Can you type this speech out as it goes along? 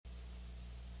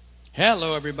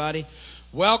Hello, everybody.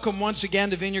 Welcome once again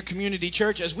to Vineyard Community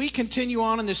Church as we continue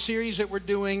on in the series that we're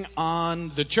doing on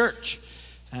the church.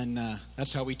 And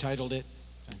that's how we titled it.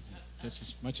 That's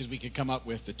as much as we could come up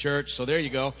with, the church. So there you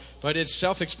go. But it's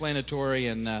self-explanatory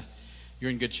and you're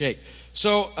in good shape.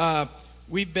 So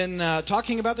we've been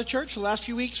talking about the church for the last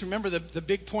few weeks. Remember, the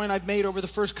big point I've made over the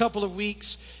first couple of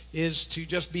weeks is to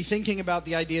just be thinking about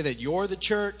the idea that you're the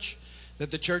church,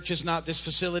 that the church is not this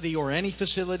facility or any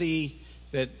facility.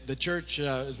 That the church,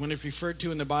 when it's referred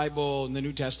to in the Bible, in the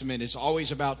New Testament, is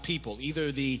always about people. Either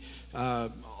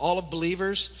all of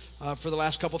believers for the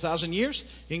last couple thousand years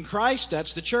in Christ,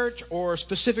 that's the church, or a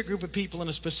specific group of people in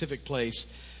a specific place,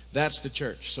 that's the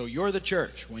church. So you're the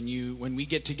church. When we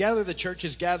get together, the church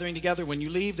is gathering together. When you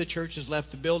leave, the church has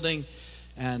left the building.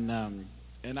 And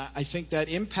I think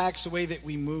that impacts the way that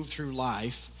we move through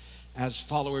life as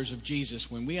followers of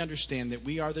Jesus. When we understand that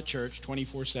we are the church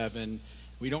 24/7,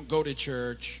 we don't go to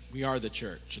church, we are the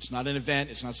church. It's not an event,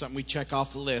 it's not something we check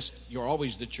off the list. You're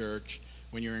always the church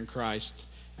when you're in Christ,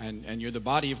 and you're the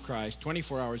body of Christ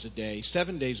 24 hours a day,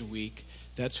 7 days a week.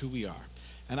 That's who we are.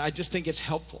 And I just think it's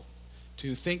helpful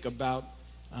to think about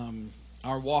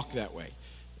our walk that way.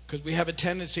 Because we have a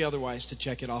tendency otherwise to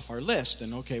check it off our list.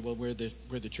 And okay, well, we're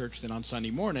the church then on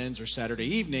Sunday mornings or Saturday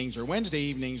evenings or Wednesday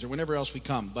evenings or whenever else we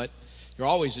come. But you're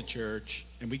always a church,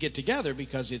 and we get together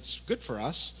because it's good for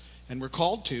us. And we're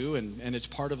called to, and it's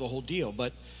part of the whole deal.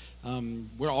 But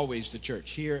we're always the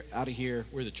church. Here, out of here,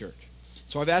 we're the church.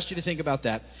 So I've asked you to think about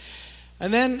that.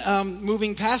 And then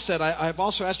moving past that, I've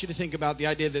also asked you to think about the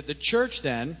idea that the church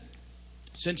then,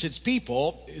 since it's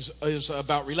people, is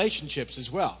about relationships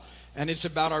as well. And it's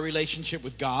about our relationship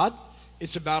with God.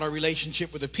 It's about our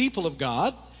relationship with the people of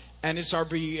God. And it's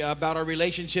about our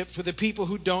relationship with the people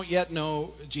who don't yet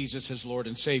know Jesus as Lord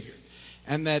and Savior.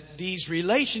 And that these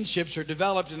relationships are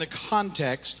developed in the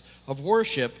context of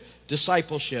worship,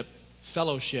 discipleship,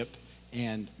 fellowship,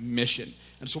 and mission.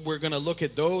 And so we're going to look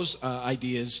at those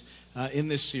ideas in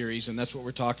this series, and that's what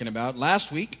we're talking about.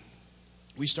 Last week,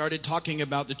 we started talking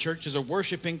about the church as a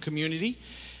worshiping community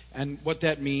and what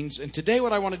that means. And today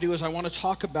what I want to do is I want to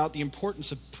talk about the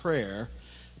importance of prayer,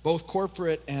 both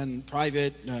corporate and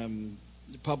private,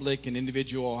 public and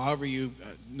individual, however you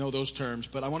know those terms.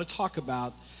 But I want to talk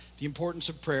about the importance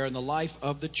of prayer in the life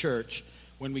of the church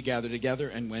when we gather together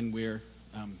and when we're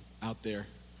out there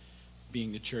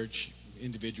being the church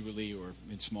individually or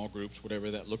in small groups,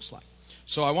 whatever that looks like.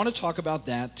 So I want to talk about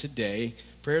that today.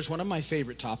 Prayer is one of my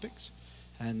favorite topics,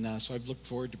 and so I've looked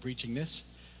forward to preaching this.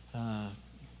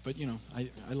 But, you know,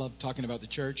 I love talking about the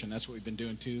church, and that's what we've been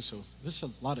doing too. So there's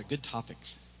a lot of good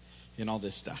topics in all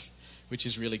this stuff, which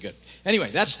is really good.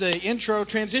 Anyway, that's the intro.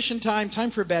 Transition time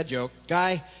for a bad joke.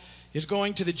 Guy is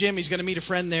going to the gym. He's going to meet a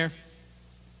friend there.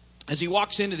 As he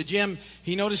walks into the gym,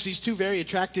 he notices these two very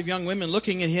attractive young women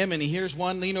looking at him, and he hears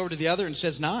one lean over to the other and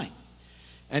says 9.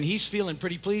 And he's feeling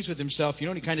pretty pleased with himself, you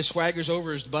know, and he kind of swaggers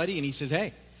over his buddy, and he says,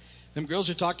 "Hey, them girls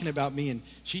are talking about me, and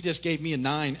she just gave me a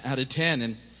 9 out of 10.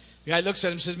 And the guy looks at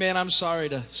him and says, "Man, I'm sorry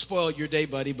to spoil your day,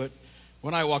 buddy, but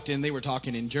when I walked in, they were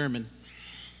talking in German."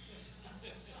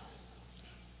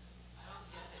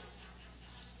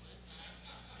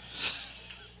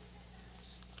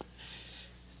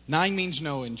 Nine means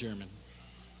no in German.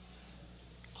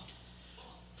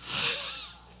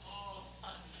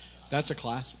 That's a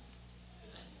classic.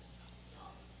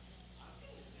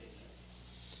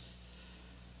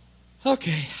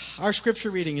 Okay, our scripture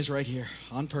reading is right here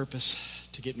on purpose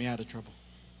to get me out of trouble.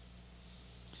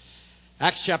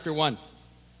 Acts chapter 1,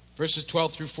 verses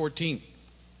 12 through 14.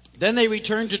 Then they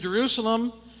returned to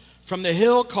Jerusalem from the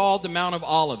hill called the Mount of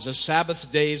Olives, a Sabbath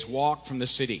day's walk from the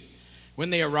city. When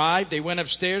they arrived, they went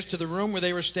upstairs to the room where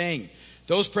they were staying.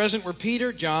 Those present were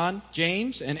Peter, John,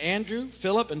 James, and Andrew,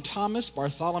 Philip and Thomas,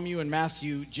 Bartholomew and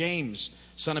Matthew, James,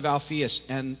 son of Alphaeus,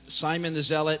 and Simon the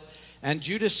Zealot, and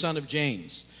Judas, son of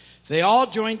James. They all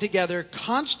joined together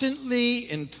constantly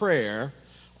in prayer,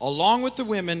 along with the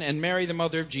women and Mary, the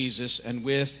mother of Jesus, and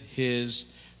with his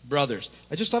brothers.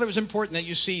 I just thought it was important that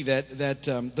you see that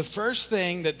the first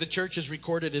thing that the church is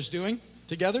recorded as doing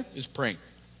together is praying.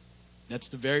 That's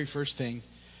the very first thing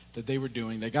that they were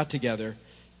doing. They got together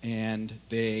and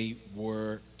they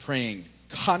were praying.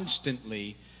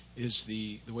 Constantly is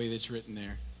the way that's written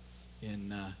there in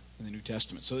the New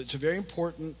Testament. So it's a very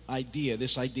important idea,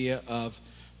 this idea of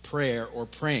prayer or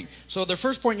praying. So the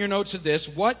first point in your notes is this: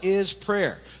 what is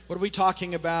prayer? What are we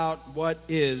talking about? What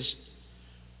is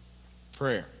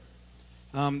prayer?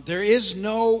 There is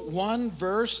no one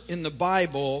verse in the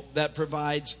Bible that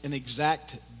provides an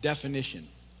exact definition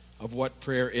of what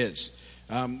prayer is.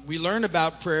 We learn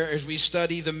about prayer as we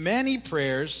study the many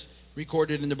prayers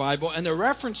recorded in the Bible, and there are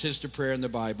references to prayer in the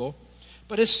Bible.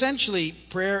 But essentially,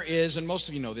 prayer is, and most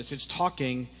of you know this, it's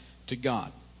talking to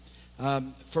God.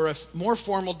 For a more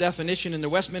formal definition in the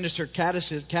Westminster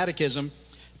Catechism,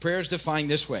 prayer is defined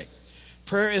this way.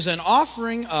 Prayer is an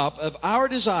offering up of our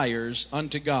desires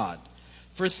unto God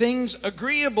for things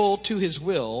agreeable to his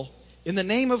will in the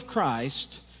name of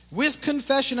Christ, with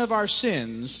confession of our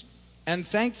sins and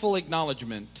thankful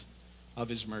acknowledgement of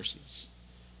his mercies.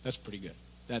 That's pretty good.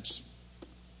 That's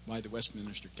why the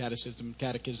Westminster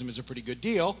Catechism is a pretty good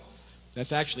deal.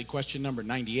 That's actually question number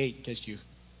 98, in case you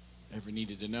ever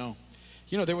needed to know.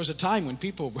 You know, there was a time when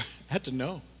people had to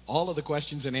know all of the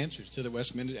questions and answers to the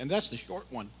Westminster, and that's the short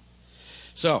one.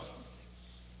 So,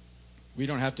 we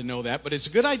don't have to know that, but it's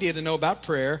a good idea to know about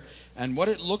prayer and what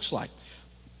it looks like.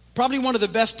 Probably one of the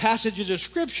best passages of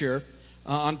Scripture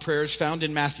on prayer is found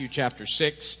in Matthew chapter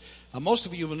 6. Most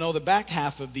of you will know the back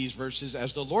half of these verses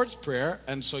as the Lord's Prayer,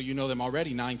 and so you know them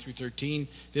already, 9 through 13.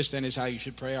 This then is how you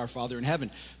should pray, our Father in heaven.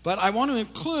 But I want to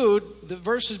include the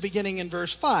verses beginning in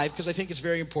verse 5 because I think it's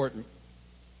very important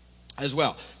as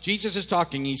well. Jesus is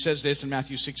talking, he says this in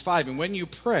Matthew 6:5, and when you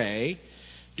pray,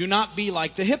 do not be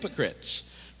like the hypocrites,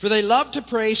 for they love to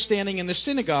pray standing in the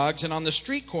synagogues and on the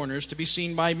street corners to be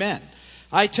seen by men.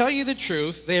 I tell you the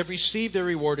truth, they have received their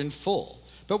reward in full.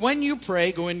 But when you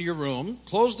pray, go into your room,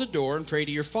 close the door, and pray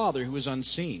to your Father who is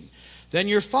unseen. Then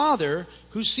your Father,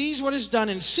 who sees what is done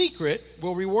in secret,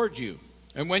 will reward you.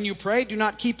 And when you pray, do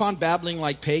not keep on babbling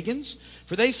like pagans,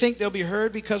 for they think they'll be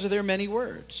heard because of their many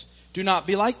words. Do not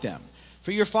be like them,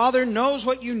 for your Father knows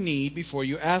what you need before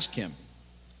you ask him.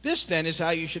 This then is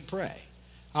how you should pray.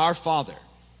 Our Father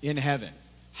in heaven,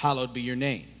 hallowed be your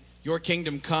name. Your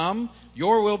kingdom come,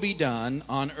 your will be done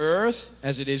on earth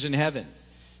as it is in heaven.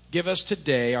 Give us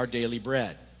today our daily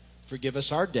bread. Forgive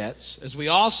us our debts, as we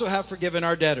also have forgiven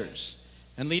our debtors.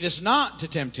 And lead us not to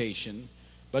temptation,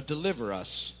 but deliver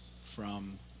us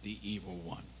from the evil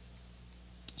one.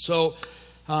 So,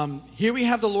 here we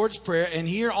have the Lord's Prayer, and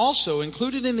here also,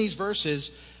 included in these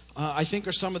verses, I think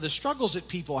are some of the struggles that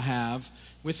people have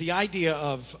with the idea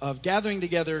of gathering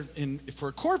together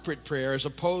for corporate prayer as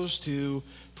opposed to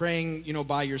praying,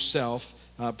 by yourself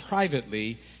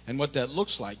privately, and what that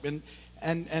looks like.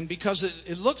 And because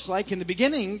it looks like in the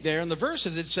beginning there in the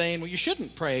verses it's saying, well, you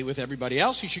shouldn't pray with everybody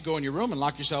else. You should go in your room and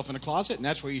lock yourself in a closet, and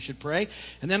that's where you should pray.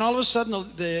 And then all of a sudden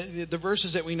the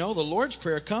verses that we know, the Lord's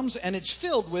Prayer comes, and it's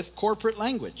filled with corporate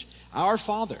language. Our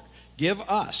Father, give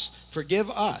us,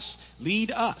 forgive us,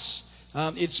 lead us.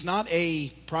 It's not a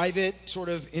private sort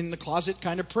of in the closet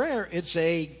kind of prayer. It's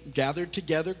a gathered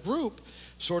together group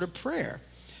sort of prayer.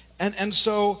 And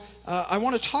so I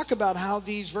want to talk about how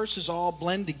these verses all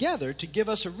blend together to give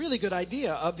us a really good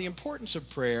idea of the importance of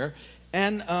prayer,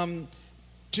 and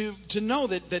to know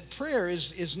that prayer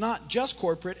is not just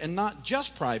corporate and not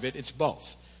just private, it's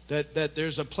both. That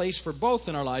there's a place for both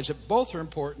in our lives, that both are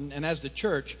important, and as the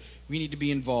church, we need to be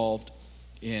involved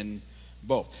in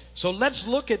both. So let's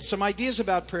look at some ideas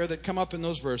about prayer that come up in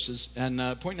those verses. And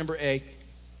point number A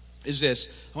is this.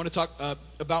 I want to talk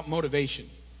about motivation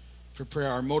for prayer,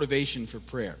 our motivation for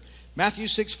prayer. Matthew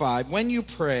 6:5, when you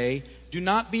pray, do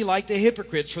not be like the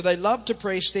hypocrites, for they love to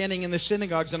pray standing in the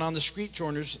synagogues and on the street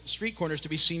corners to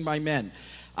be seen by men.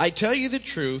 I tell you the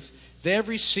truth, they have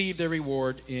received their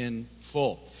reward in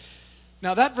full.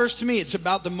 Now that verse to me, it's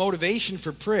about the motivation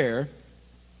for prayer.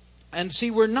 And see,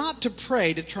 we're not to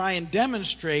pray to try and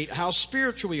demonstrate how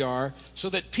spiritual we are so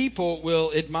that people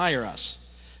will admire us.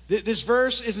 This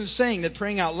verse isn't saying that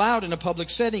praying out loud in a public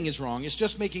setting is wrong. It's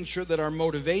just making sure that our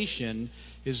motivation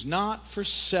is not for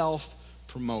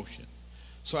self-promotion.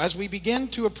 So as we begin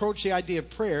to approach the idea of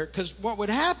prayer, because what would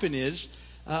happen is,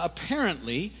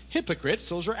 apparently, hypocrites,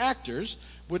 those are actors,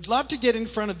 would love to get in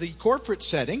front of the corporate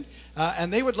setting,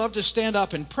 and they would love to stand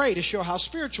up and pray to show how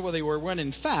spiritual they were, when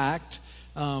in fact,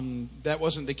 that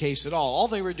wasn't the case at all. All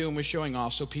they were doing was showing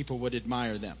off so people would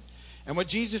admire them. And what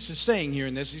Jesus is saying here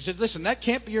in this, he said, listen, that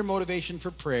can't be your motivation for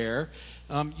prayer.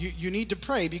 You need to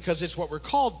pray because it's what we're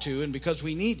called to and because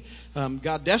we need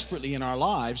God desperately in our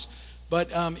lives. But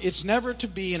it's never to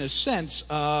be in a sense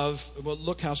of, well,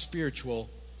 look how spiritual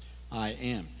I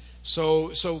am.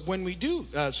 So when we do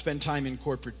spend time in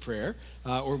corporate prayer,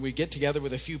 or we get together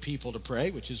with a few people to pray,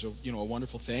 which is a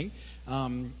wonderful thing,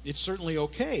 it's certainly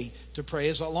okay to pray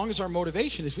as long as our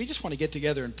motivation is we just want to get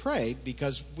together and pray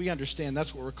because we understand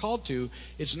that's what we're called to.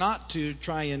 It's not to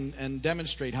try and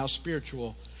demonstrate how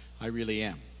spiritual I really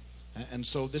am. And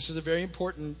so this is a very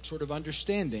important sort of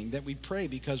understanding that we pray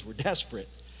because we're desperate,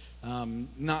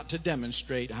 not to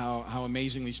demonstrate how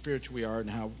amazingly spiritual we are and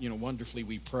how wonderfully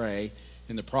we pray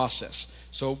in the process.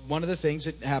 So one of the things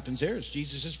that happens there is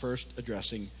Jesus is first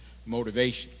addressing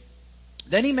motivation.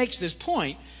 Then he makes this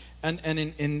point, and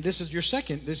this is your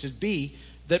second, this is B,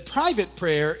 that private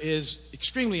prayer is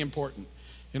extremely important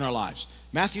in our lives.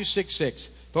 Matthew 6:6.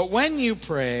 But when you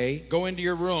pray, go into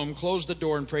your room, close the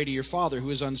door, and pray to your Father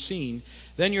who is unseen.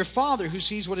 Then your Father who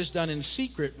sees what is done in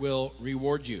secret will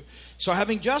reward you. So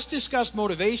having just discussed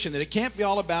motivation, that it can't be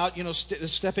all about,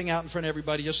 stepping out in front of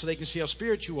everybody just so they can see how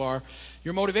spiritual you are.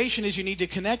 Your motivation is you need to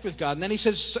connect with God. And then he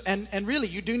says, and really,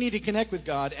 you do need to connect with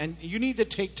God, and you need to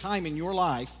take time in your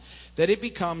life that it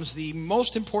becomes the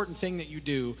most important thing that you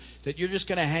do, that you're just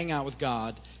going to hang out with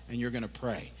God and you're going to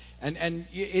pray. And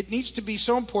it needs to be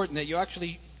so important that you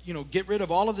actually, get rid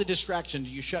of all of the distractions.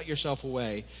 You shut yourself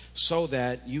away so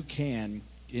that you can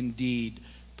indeed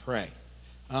pray.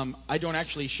 I don't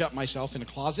actually shut myself in a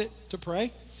closet to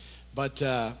pray, but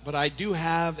I do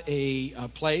have a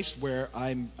place where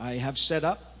I have set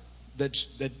up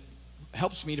that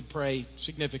helps me to pray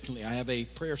significantly. I have a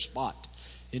prayer spot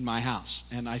in my house,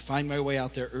 and I find my way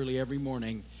out there early every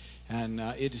morning, and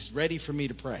it is ready for me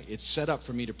to pray. It's set up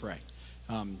for me to pray.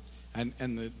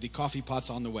 And the coffee pot's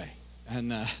on the way.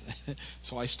 And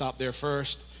so I stop there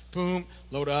first. Boom,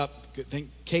 load up.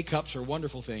 K-cups are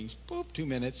wonderful things. Boop, 2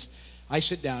 minutes. I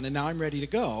sit down, and now I'm ready to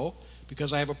go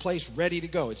because I have a place ready to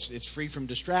go. It's free from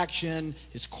distraction.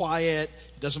 It's quiet.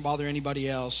 It doesn't bother anybody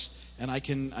else. And I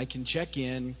can check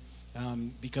in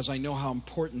because I know how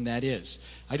important that is.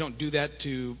 I don't do that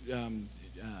to...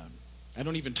 I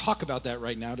don't even talk about that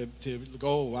right now to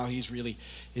go, oh, wow, he's really,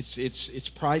 it's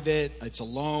private, it's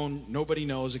alone, nobody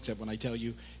knows except when I tell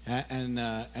you, and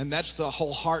that's the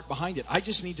whole heart behind it. I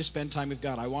just need to spend time with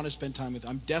God. I want to spend time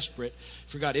I'm desperate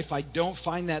for God. If I don't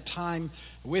find that time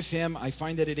with Him, I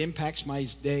find that it impacts my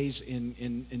days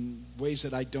in ways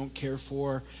that I don't care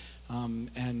for,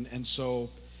 and so,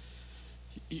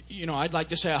 I'd like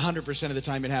to say 100% of the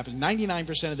time it happens.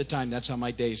 99% of the time, that's how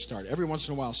my days start. Every once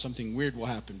in a while, something weird will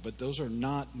happen, but those are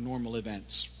not normal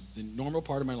events. The normal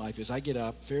part of my life is I get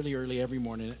up fairly early every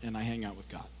morning and I hang out with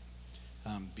God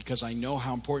because I know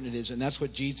how important it is, and that's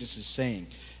what Jesus is saying.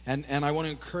 And I want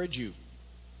to encourage you,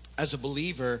 as a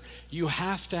believer, you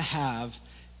have to have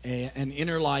an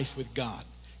inner life with God.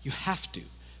 You have to.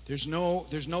 There's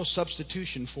no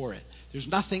substitution for it. There's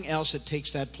nothing else that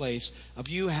takes that place of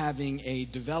you having a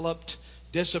developed,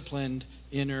 disciplined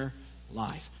inner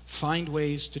life. Find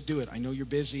ways to do it. I know you're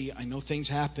busy. I know things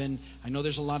happen. I know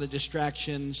there's a lot of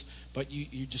distractions, but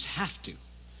you just have to.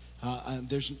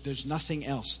 There's nothing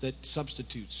else that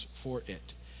substitutes for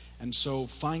it. And so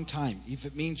find time. If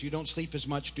it means you don't sleep as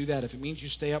much, do that. If it means you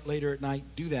stay up later at night,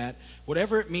 do that.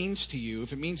 Whatever it means to you.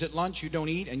 If it means at lunch you don't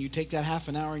eat and you take that half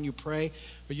an hour and you pray,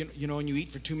 or and you eat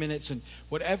for 2 minutes, and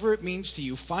whatever it means to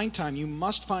you, find time. You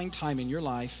must find time in your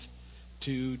life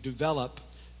to develop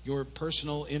your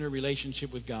personal inner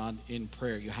relationship with God in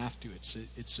prayer. You have to.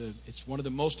 It's one of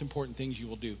the most important things you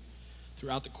will do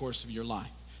throughout the course of your life.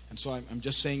 And so I'm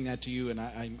just saying that to you, and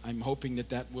I'm hoping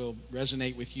that will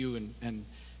resonate with you and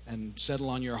settle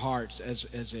on your hearts as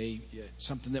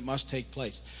something that must take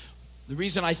place. The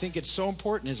reason I think it's so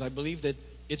important is I believe that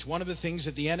it's one of the things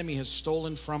that the enemy has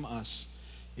stolen from us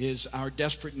is our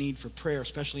desperate need for prayer,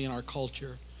 especially in our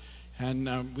culture.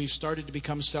 And we've started to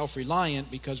become self-reliant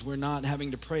because we're not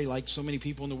having to pray like so many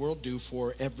people in the world do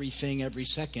for everything, every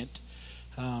second.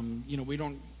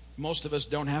 Most of us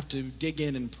don't have to dig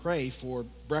in and pray for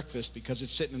breakfast because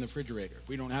it's sitting in the refrigerator.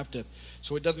 We don't have to,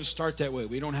 so it doesn't start that way.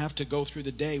 We don't have to go through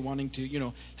the day wanting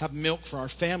to, have milk for our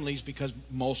families because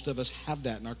most of us have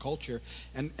that in our culture.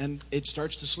 And it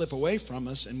starts to slip away from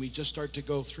us, and we just start to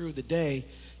go through the day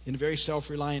in a very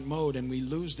self-reliant mode, and we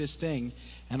lose this thing.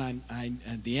 And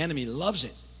the enemy loves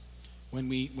it when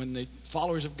the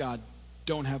followers of God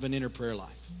don't have an inner prayer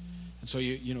life. And so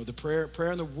the prayer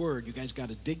and the word, you guys got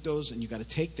to dig those, and you got to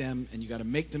take them and you got to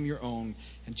make them your own.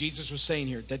 And Jesus was saying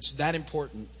here, that's that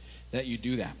important that you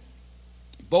do that.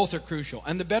 Both are crucial.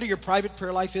 And the better your private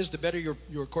prayer life is, the better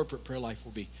your corporate prayer life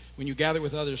will be. When you gather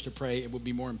with others to pray, it will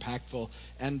be more impactful,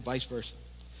 and vice versa.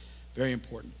 Very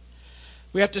important.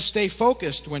 We have to stay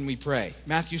focused when we pray.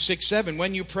 Matthew 6:7,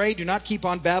 when you pray, do not keep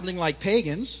on babbling like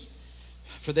pagans,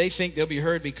 for they think they'll be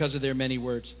heard because of their many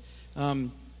words.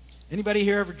 Anybody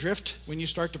here ever drift when you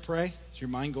start to pray? Does your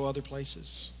mind go other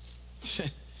places?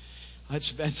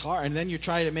 It's hard. And then you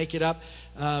try to make it up.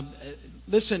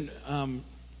 Listen,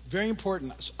 very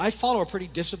important. I follow a pretty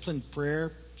disciplined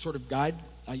prayer sort of guide.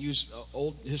 I use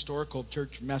old historical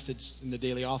church methods in the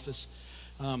daily office.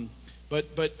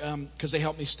 But because they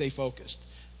help me stay focused.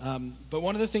 But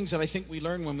one of the things that I think we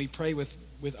learn when we pray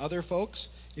with other folks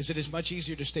is that it's much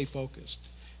easier to stay focused.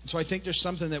 And so I think there's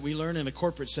something that we learn in a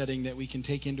corporate setting that we can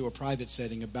take into a private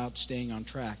setting about staying on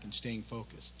track and staying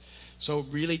focused. So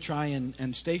really try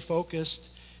and stay focused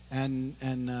and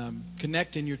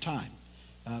connect in your time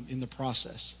in the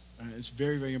process. It's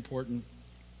very, very important.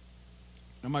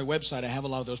 On my website, I have a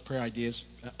lot of those prayer ideas.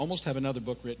 I almost have another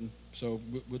book written, so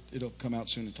it'll come out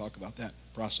soon to talk about that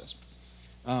process.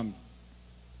 And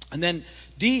then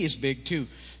D is big too.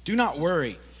 Do not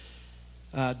worry.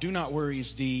 Do not worry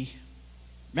is D.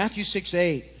 Matthew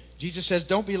 6:8, Jesus says,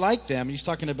 don't be like them. He's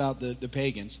talking about the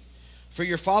pagans. For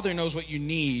your Father knows what you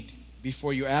need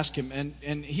before you ask him.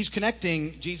 And he's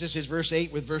connecting Jesus' verse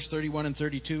 8 with verse 31 and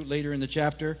 32 later in the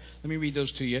chapter. Let me read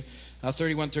those to you.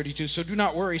 31, 32. So do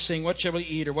not worry, saying, what shall we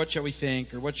eat, or what shall we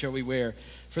think, or what shall we wear?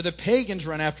 For the pagans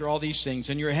run after all these things,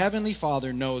 and your heavenly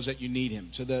Father knows that you need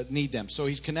him. Need them. So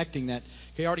he's connecting that.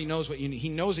 He already knows what you need. He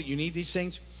knows that you need these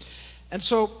things. And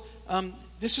so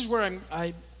this is where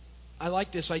I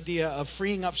like this idea of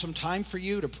freeing up some time for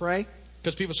you to pray.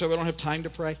 Because people say, we don't have time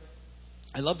to pray.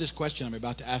 I love this question I'm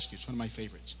about to ask you. It's one of my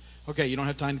favorites. Okay, you don't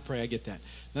have time to pray. I get that.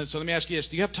 So let me ask you this.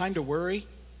 Do you have time to worry?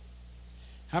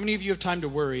 How many of you have time to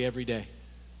worry every day?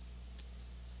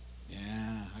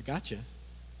 Yeah, I got you.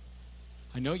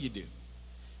 I know you do.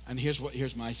 And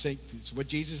here's my say. It's what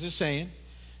Jesus is saying.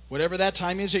 Whatever that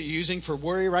time is that you're using for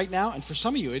worry right now, and for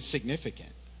some of you, it's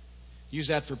significant. Use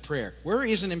that for prayer.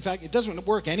 Worry isn't, in fact, it doesn't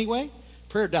work anyway.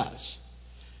 Prayer does.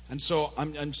 And so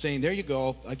I'm saying, there you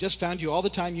go. I just found you all the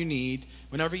time you need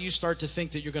whenever you start to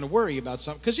think that you're going to worry about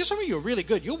something. Because some of you are really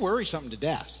good. You'll worry something to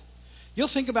death. You'll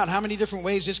think about how many different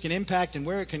ways this can impact and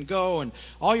where it can go and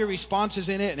all your responses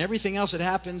in it and everything else that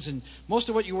happens. And most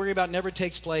of what you worry about never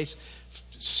takes place.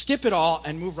 Skip it all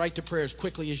and move right to prayer as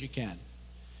quickly as you can.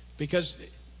 Because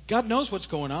God knows what's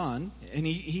going on, and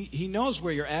he knows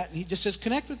where you're at, and he just says,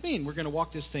 connect with me, and we're going to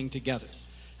walk this thing together.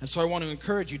 And so I want to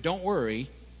encourage you, don't worry,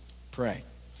 pray.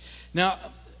 Now,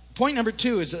 point number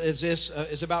 2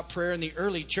 is about prayer in the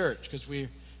early church, because we're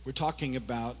talking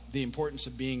about the importance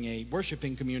of being a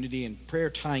worshiping community and prayer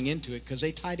tying into it, because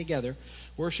they tie together.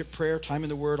 Worship, prayer, time in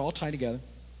the Word, all tie together.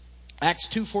 Acts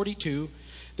 2:42,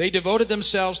 they devoted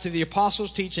themselves to the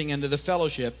apostles' teaching and to the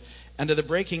fellowship and to the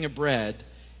breaking of bread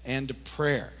and to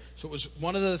prayer. So it was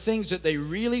one of the things that they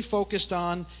really focused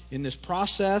on in this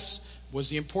process was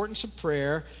the importance of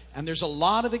prayer. And there's a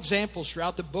lot of examples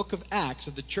throughout the book of Acts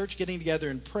of the church getting together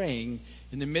and praying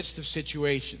in the midst of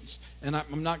situations. And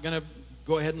I'm not going to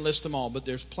go ahead and list them all, but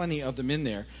there's plenty of them in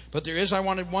there. But there is, I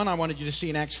wanted you to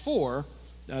see in Acts 4,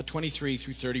 23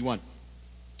 through 31.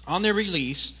 On their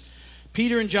release,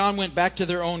 Peter and John went back to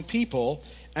their own people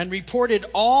and reported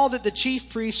all that the chief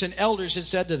priests and elders had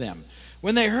said to them.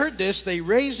 When they heard this, they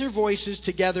raised their voices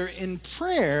together in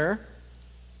prayer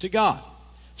to God.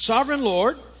 Sovereign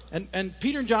Lord, and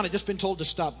Peter and John had just been told to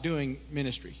stop doing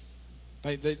ministry.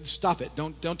 Stop it.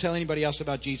 Don't tell anybody else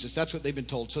about Jesus. That's what they've been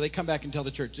told. So they come back and tell the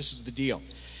church, this is the deal.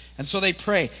 And so they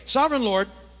pray. Sovereign Lord,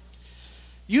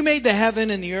 you made the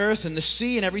heaven and the earth and the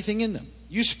sea and everything in them.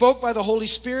 You spoke by the Holy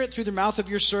Spirit through the mouth of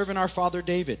your servant, our father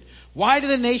David. Why do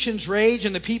the nations rage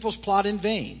and the peoples plot in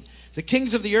vain? The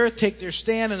kings of the earth take their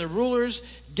stand, and the rulers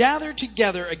gather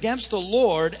together against the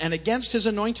Lord and against his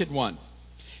anointed one.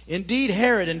 Indeed,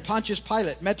 Herod and Pontius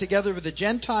Pilate met together with the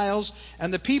Gentiles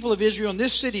and the people of Israel in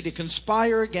this city to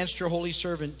conspire against your holy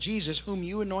servant Jesus, whom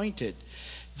you anointed.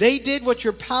 They did what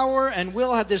your power and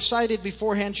will had decided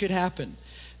beforehand should happen.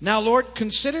 Now, Lord,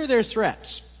 consider their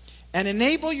threats and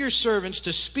enable your servants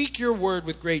to speak your word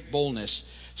with great boldness.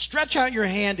 Stretch out your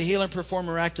hand to heal and perform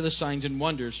miraculous signs and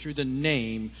wonders through the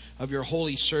name of your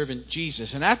holy servant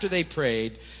Jesus. And after they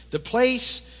prayed, the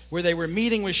place where they were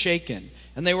meeting was shaken,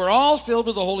 and they were all filled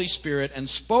with the Holy Spirit and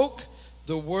spoke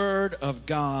the word of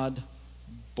God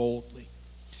boldly.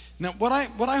 Now, what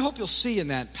I hope you'll see in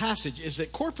that passage is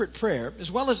that corporate prayer,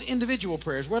 as well as individual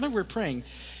prayers, whenever we're praying,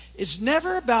 is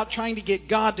never about trying to get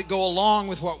God to go along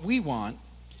with what we want.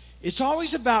 It's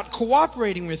always about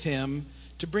cooperating with him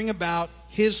to bring about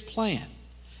his plan.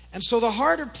 And so the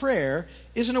heart of prayer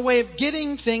isn't a way of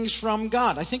getting things from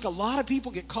God. I think a lot of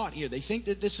people get caught here. They think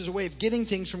that this is a way of getting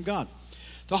things from God.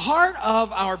 The heart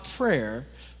of our prayer,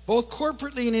 both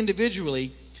corporately and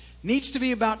individually, needs to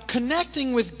be about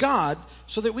connecting with God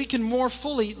so that we can more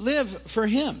fully live for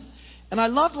him. And I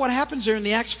love what happens there in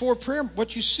the Acts 4 prayer.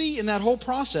 What you see in that whole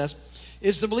process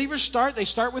is the believers start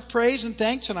with praise and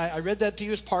thanks, and I read that to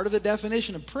you as part of the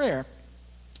definition of prayer.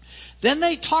 Then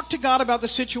they talked to God about the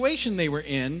situation they were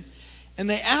in, and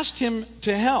they asked him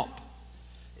to help.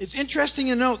 It's interesting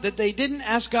to note that they didn't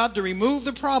ask God to remove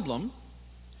the problem.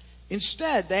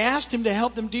 Instead, they asked him to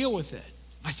help them deal with it.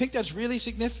 I think that's really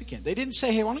significant. They didn't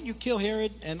say, hey, why don't you kill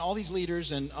Herod and all these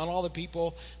leaders and all the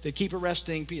people that keep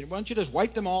arresting Peter? Why don't you just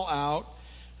wipe them all out?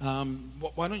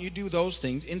 Why don't you do those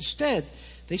things? Instead,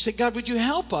 they said, God, would you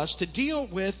help us to deal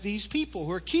with these people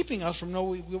who are keeping us from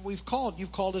knowing what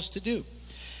you've called us to do?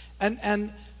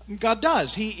 And God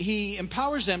does. He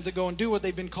empowers them to go and do what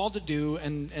they've been called to do.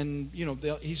 And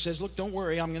he says, look, don't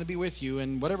worry, I'm going to be with you.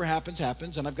 And whatever happens,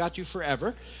 happens. And I've got you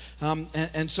forever.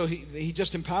 And so he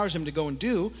just empowers them to go and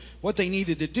do what they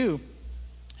needed to do.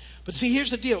 But see,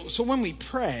 here's the deal. So when we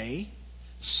pray,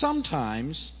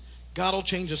 sometimes God will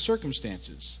change the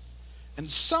circumstances. And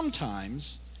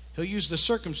sometimes he'll use the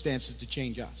circumstances to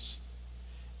change us.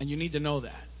 And you need to know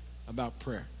that about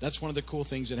prayer. That's one of the cool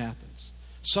things that happens.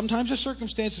 Sometimes the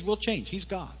circumstances will change. He's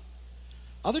God.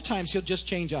 Other times he'll just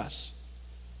change us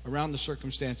around the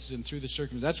circumstances and through the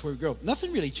circumstances. That's where we grow.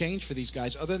 Nothing really changed for these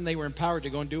guys other than they were empowered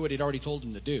to go and do what he'd already told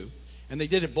them to do. And they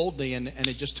did it boldly, and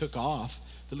it just took off.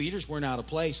 The leaders weren't out of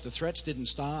place. The threats didn't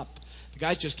stop. The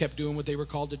guys just kept doing what they were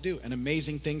called to do. And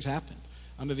amazing things happened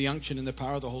under the unction and the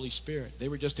power of the Holy Spirit. They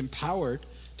were just empowered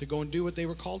to go and do what they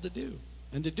were called to do.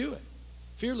 And to do it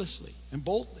fearlessly and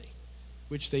boldly,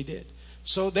 which they did.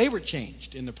 So they were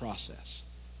changed in the process,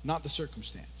 not the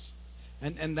circumstance.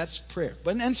 And that's prayer.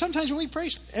 And sometimes when we pray,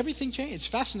 everything changes. It's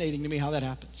fascinating to me how that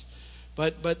happens.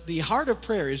 But the heart of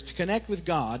prayer is to connect with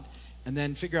God and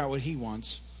then figure out what he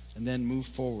wants and then move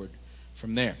forward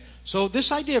from there. So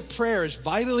this idea of prayer is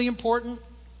vitally important,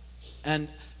 and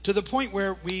to the point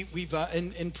where we've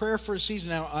in prayer for a season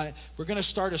now, we're going to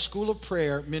start a school of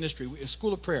prayer ministry, a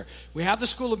school of prayer. We have the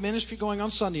school of ministry going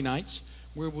on Sunday nights.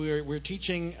 We're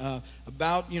teaching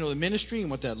about the ministry and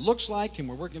what that looks like, and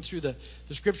we're working through the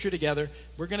scripture together.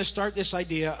 We're going to start this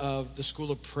idea of the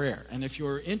school of prayer. And if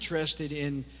you're interested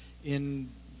in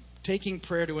taking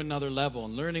prayer to another level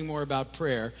and learning more about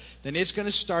prayer, then it's going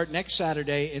to start next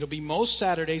Saturday. It'll be most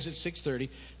Saturdays at 6:30.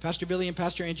 Pastor Billy and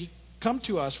Pastor Angie come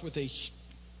to us with a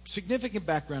significant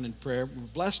background in prayer. We're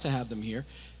blessed to have them here.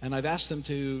 And I've asked them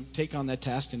to take on that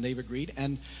task, and they've agreed.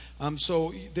 And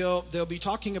so they'll be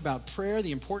talking about prayer,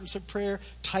 the importance of prayer,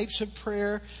 types of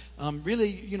prayer,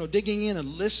 really, digging in and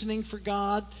listening for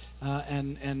God,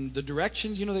 and the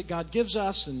direction, that God gives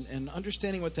us, and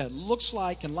understanding what that looks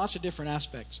like, and lots of different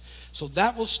aspects. So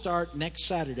that will start next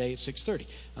Saturday at 6:30.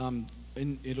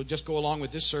 And it'll just go along with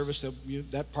this service.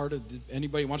 That part of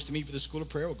anybody who wants to meet for the school of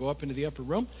prayer will go up into the upper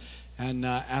room. And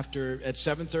at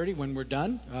 7:30, when we're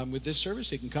done with this service,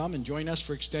 they can come and join us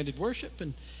for extended worship.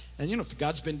 And if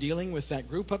God's been dealing with that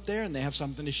group up there and they have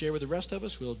something to share with the rest of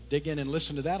us, we'll dig in and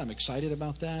listen to that. I'm excited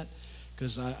about that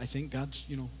because I think God's,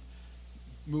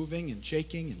 moving and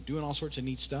shaking and doing all sorts of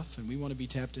neat stuff. And we want to be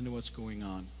tapped into what's going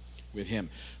on with him.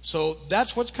 So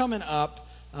that's what's coming up.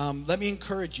 Let me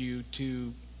encourage you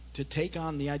to take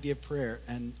on the idea of prayer,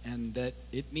 and that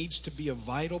it needs to be a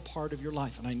vital part of your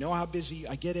life. And I know how busy,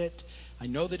 I get it. I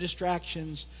know the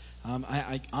distractions.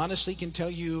 I honestly can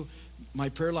tell you my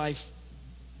prayer life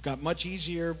got much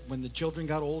easier when the children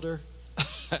got older.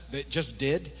 It just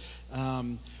did.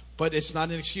 But it's not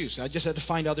an excuse. I just had to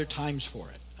find other times for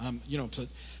it.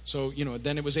 So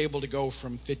then it was able to go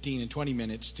from 15 and 20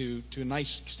 minutes to a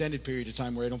nice extended period of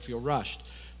time where I don't feel rushed.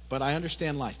 But I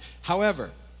understand life.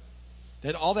 However,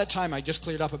 all that time I just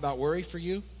cleared up about worry for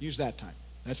you, use that time.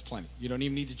 That's plenty. You don't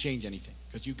even need to change anything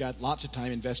because you've got lots of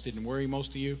time invested in worry,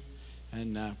 most of you.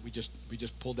 And we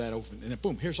just pulled that open. And then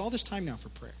boom, here's all this time now for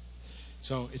prayer.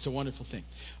 So it's a wonderful thing.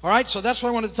 All right, so that's what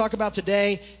I wanted to talk about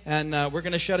today. And we're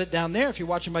going to shut it down there. If you're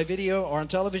watching by video or on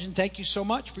television, thank you so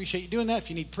much. Appreciate you doing that. If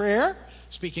you need prayer,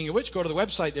 speaking of which, go to the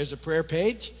website. There's a prayer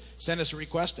page. Send us a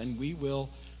request, and we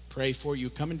will pray for you.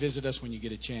 Come and visit us when you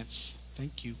get a chance.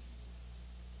 Thank you.